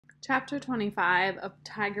Chapter 25 of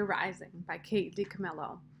Tiger Rising by Kate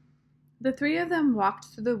DiCamillo. The three of them walked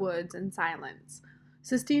through the woods in silence.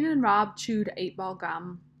 Sistine and Rob chewed 8-ball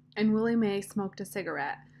gum, and Willie Mae smoked a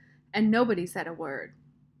cigarette, and nobody said a word.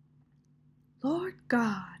 "Lord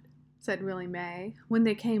God," said Willie Mae when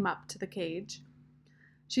they came up to the cage.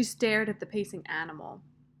 She stared at the pacing animal.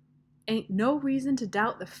 "Ain't no reason to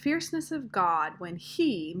doubt the fierceness of God when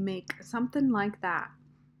He make something like that,"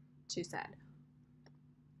 she said.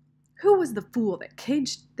 "Who was the fool that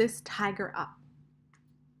caged this tiger up?"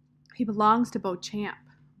 "He belongs to Beauchamp,"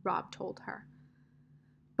 Rob told her.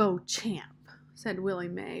 "Beauchamp," said Willie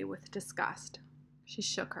Mae with disgust. She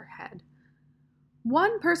shook her head.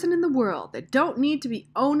 "One person in the world that don't need to be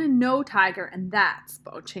owning no tiger, and that's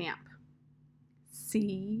Beauchamp."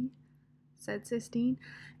 "See," said Sistine,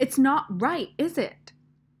 "it's not right, is it?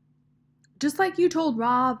 Just like you told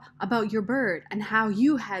Rob about your bird and how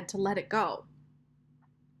you had to let it go."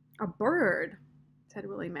 "A bird," said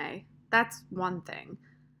Willie Mae. "That's one thing.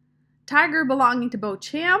 Tiger belonging to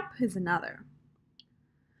Beauchamp is another."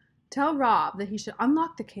 "Tell Rob that he should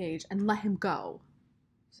unlock the cage and let him go,"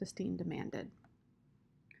 Sistine demanded.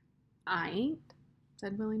 "I ain't,"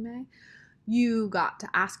 said Willie Mae. "You got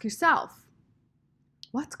to ask yourself,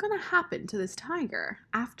 what's going to happen to this tiger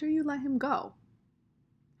after you let him go?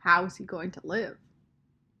 How is he going to live?"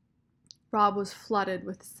 Rob was flooded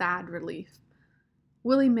with sad relief.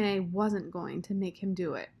 Willie Mae wasn't going to make him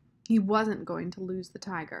do it. He wasn't going to lose the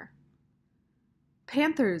tiger.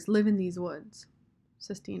 "Panthers live in these woods,"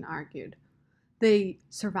 Sistine argued. "They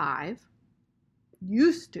survive."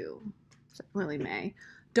 "Used to," said Willie Mae.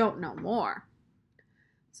 "Don't know more."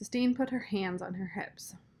 Sistine put her hands on her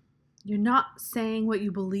hips. "You're not saying what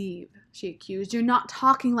you believe," she accused. "You're not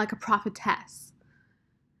talking like a prophetess."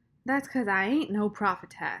 "That's 'cause I ain't no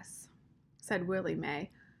prophetess," said Willie Mae.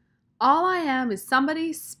 "All I am is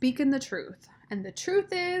somebody speaking the truth. And the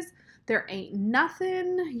truth is, there ain't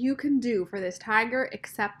nothing you can do for this tiger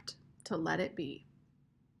except to let it be."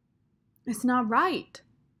 "It's not right,"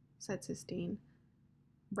 said Sistine.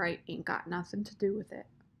 "Right ain't got nothing to do with it,"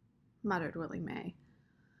 muttered Willie Mae.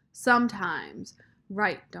 "Sometimes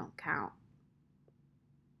right don't count."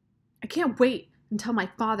 "I can't wait until my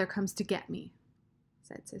father comes to get me,"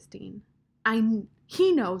 said Sistine.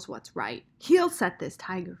 He knows what's right. He'll set this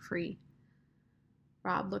tiger free."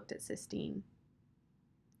 Rob looked at Sistine.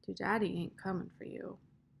 "Your daddy ain't coming for you,"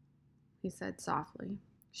 he said softly,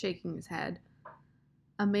 shaking his head,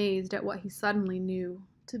 amazed at what he suddenly knew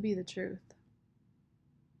to be the truth.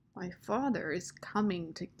 "My father is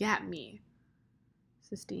coming to get me,"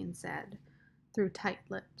 Sistine said, through tight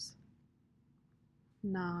lips.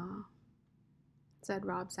 "Nah," said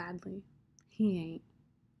Rob sadly. "He ain't.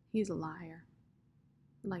 He's a liar,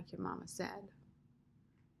 like your mama said."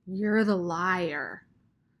 "You're the liar,"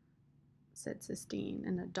 said Sistine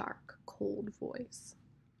in a dark, cold voice.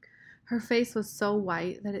 Her face was so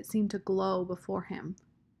white that it seemed to glow before him.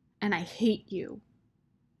 "And I hate you,"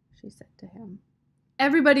 she said to him.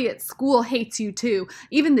 "Everybody at school hates you too,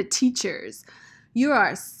 even the teachers. You are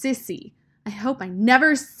a sissy. I hope I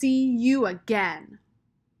never see you again."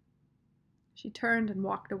 She turned and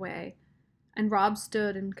walked away, and Rob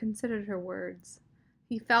stood and considered her words.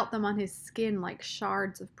 He felt them on his skin like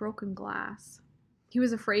shards of broken glass. He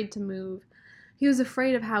was afraid to move. He was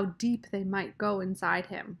afraid of how deep they might go inside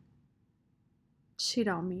him. "She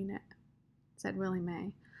don't mean it," said Willie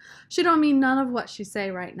Mae. "She don't mean none of what she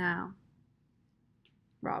say right now."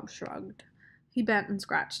 Rob shrugged. He bent and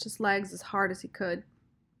scratched his legs as hard as he could.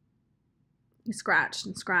 He scratched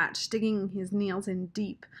and scratched, digging his nails in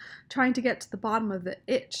deep, trying to get to the bottom of the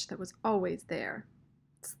itch that was always there.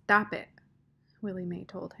 "Stop it," Willie Mae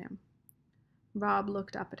told him. Rob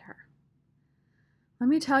looked up at her. "Let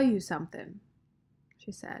me tell you something,"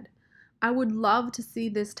 she said. "I would love to see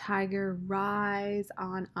this tiger rise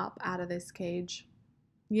on up out of this cage.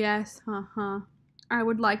 Yes, I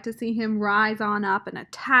would like to see him rise on up and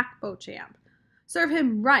attack Beauchamp. Serve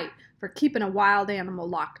him right for keeping a wild animal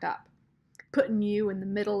locked up. Putting you in the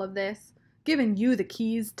middle of this, giving you the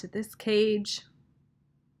keys to this cage.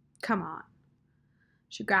 Come on."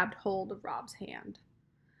 She grabbed hold of Rob's hand.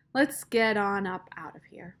 "Let's get on up out of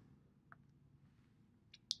here."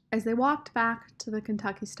 As they walked back to the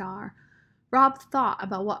Kentucky Star, Rob thought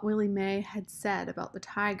about what Willie Mae had said about the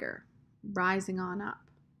tiger rising on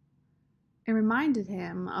up. It reminded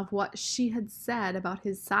him of what she had said about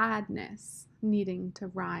his sadness needing to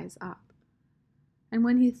rise up. And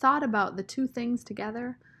when he thought about the two things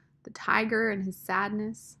together, the tiger and his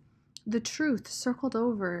sadness, the truth circled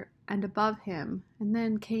over and above him and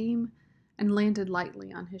then came and landed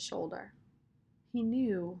lightly on his shoulder. He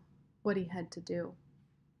knew what he had to do.